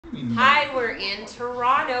Hi, we're in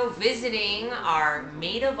Toronto visiting our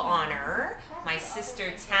maid of honor, my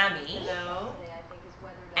sister Tammy. Hello.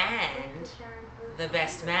 And the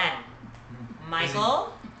best man,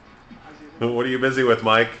 Michael. What are you busy with,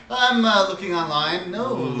 Mike? I'm looking online.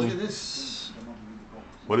 No, look at this.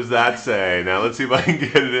 What does that say? Now let's see if I can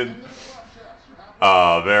get it in.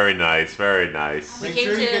 Oh, very nice, very nice. Make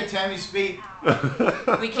sure you get Tammy's feet.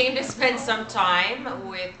 We came to spend some time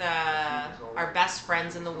with our best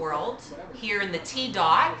friends in the world here in the T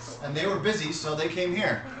Dot. And they were busy, so they came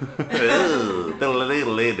here.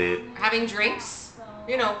 Having drinks,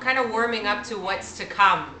 you know, kind of warming up to what's to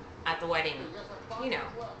come at the wedding, you know.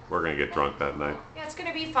 We're gonna get drunk that night. Yeah, it's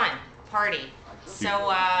gonna be fun. Party.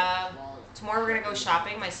 So tomorrow we're gonna go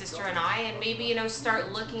shopping, my sister and I, and maybe, you know,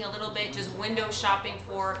 start looking a little bit, just window shopping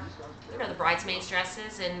for, you know, the bridesmaids'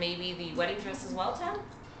 dresses and maybe the wedding dress as well, Tim?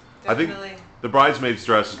 I think the bridesmaid's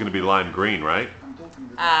dress is gonna be lime green, right?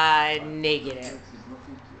 Negative.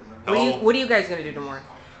 Hello? What are you guys gonna do tomorrow?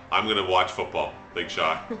 I'm gonna watch football, big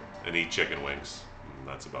shot, and eat chicken wings.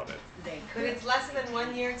 That's about it. But it's less than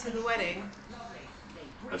 1 year to the wedding,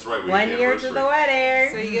 That's right. 1 year to the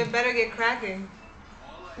wedding. so you better get cracking.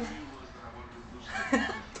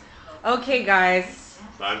 Okay, guys.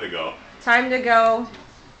 Time to go. Time to go.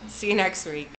 See you next week.